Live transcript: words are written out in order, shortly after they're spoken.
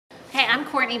Hey, I'm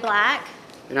Courtney Black.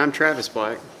 And I'm Travis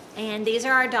Black. And these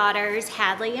are our daughters,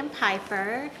 Hadley and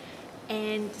Piper.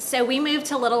 And so we moved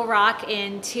to Little Rock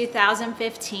in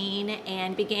 2015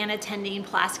 and began attending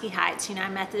Pulaski Heights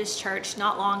United Methodist Church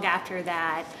not long after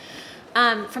that.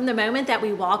 From the moment that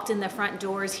we walked in the front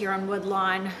doors here on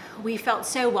Woodlawn, we felt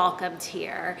so welcomed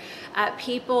here.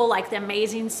 People like the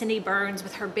amazing Cindy Burns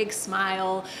with her big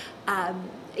smile,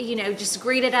 just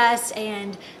greeted us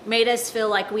and made us feel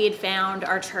like we had found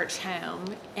our church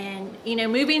home. And,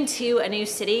 moving to a new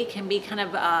city can be kind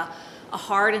of a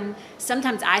hard and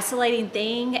sometimes isolating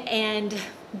thing. And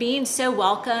being so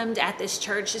welcomed at this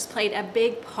church just played a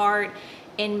big part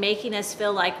in making us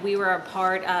feel like we were a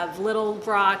part of Little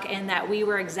Rock and that we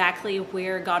were exactly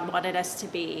where God wanted us to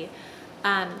be.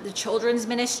 The children's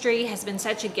ministry has been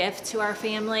such a gift to our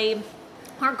family.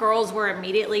 Our girls were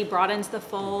immediately brought into the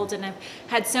fold and have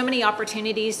had so many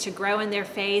opportunities to grow in their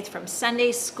faith, from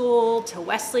Sunday school to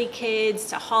Wesley Kids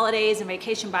to holidays and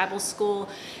Vacation Bible School.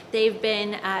 They've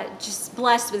been just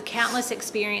blessed with countless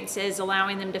experiences,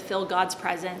 allowing them to feel God's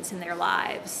presence in their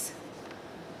lives.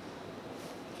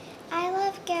 I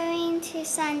love going to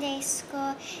Sunday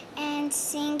school and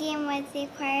singing with the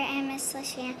choir and Miss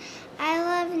LaShanna. I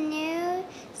love new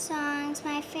songs.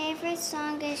 My favorite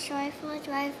song is Joyful,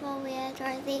 Joyful, We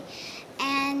Adore Thee,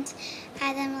 and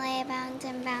Adam lay bound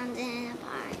and bound in a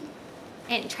barn.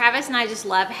 And Travis and I just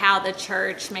love how the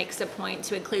church makes a point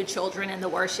to include children in the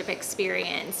worship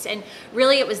experience. And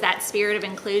really it was that spirit of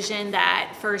inclusion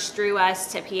that first drew us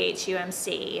to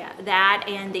PHUMC. That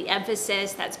and the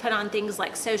emphasis that's put on things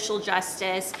like social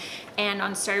justice and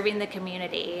on serving the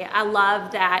community. I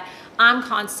love that I'm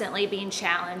constantly being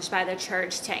challenged by the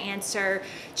church to answer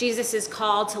Jesus's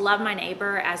call to love my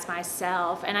neighbor as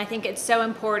myself. And I think it's so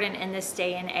important in this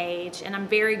day and age. And I'm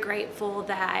very grateful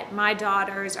that my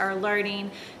daughters are learning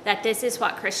that this is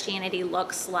what Christianity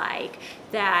looks like,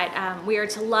 that we are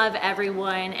to love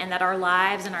everyone, and that our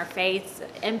lives and our faith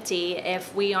empty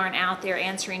if we aren't out there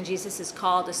answering Jesus's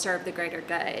call to serve the greater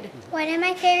good. One of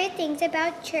my favorite things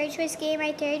about church was getting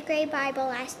my 3rd grade Bible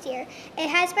last year. It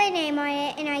has my name on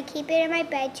it, and I keep it in my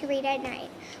bed to read at night.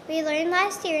 We learned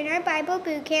last year in our Bible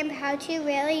boot camp how to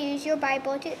really use your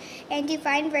Bible and to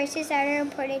find verses that are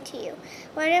important to you.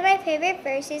 One of my favorite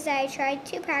verses that I tried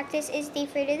to practice is the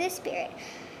fruit of the Spirit.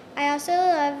 I also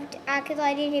loved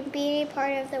acolyting and being a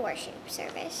part of the worship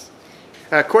service.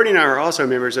 Courtney and I are also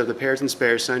members of the Pears and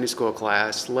Spares Sunday School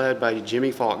class, led by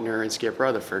Jimmy Faulkner and Skip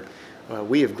Rutherford.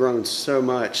 We have grown so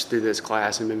much through this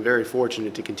class and been very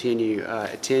fortunate to continue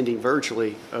attending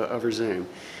virtually over Zoom.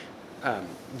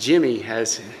 Jimmy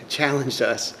has challenged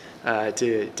us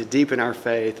to deepen our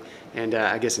faith and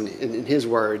I guess in his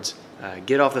words,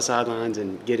 get off the sidelines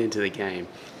and get into the game.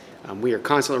 We are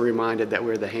constantly reminded that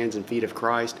we're the hands and feet of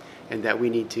Christ and that we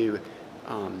need to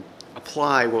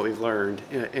apply what we've learned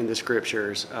in the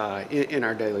scriptures in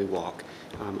our daily walk.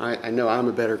 I know I'm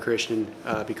a better Christian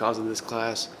because of this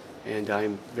class, and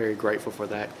I'm very grateful for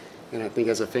that. And I think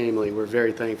as a family, we're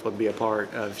very thankful to be a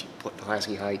part of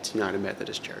Pulaski Heights United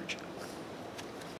Methodist Church.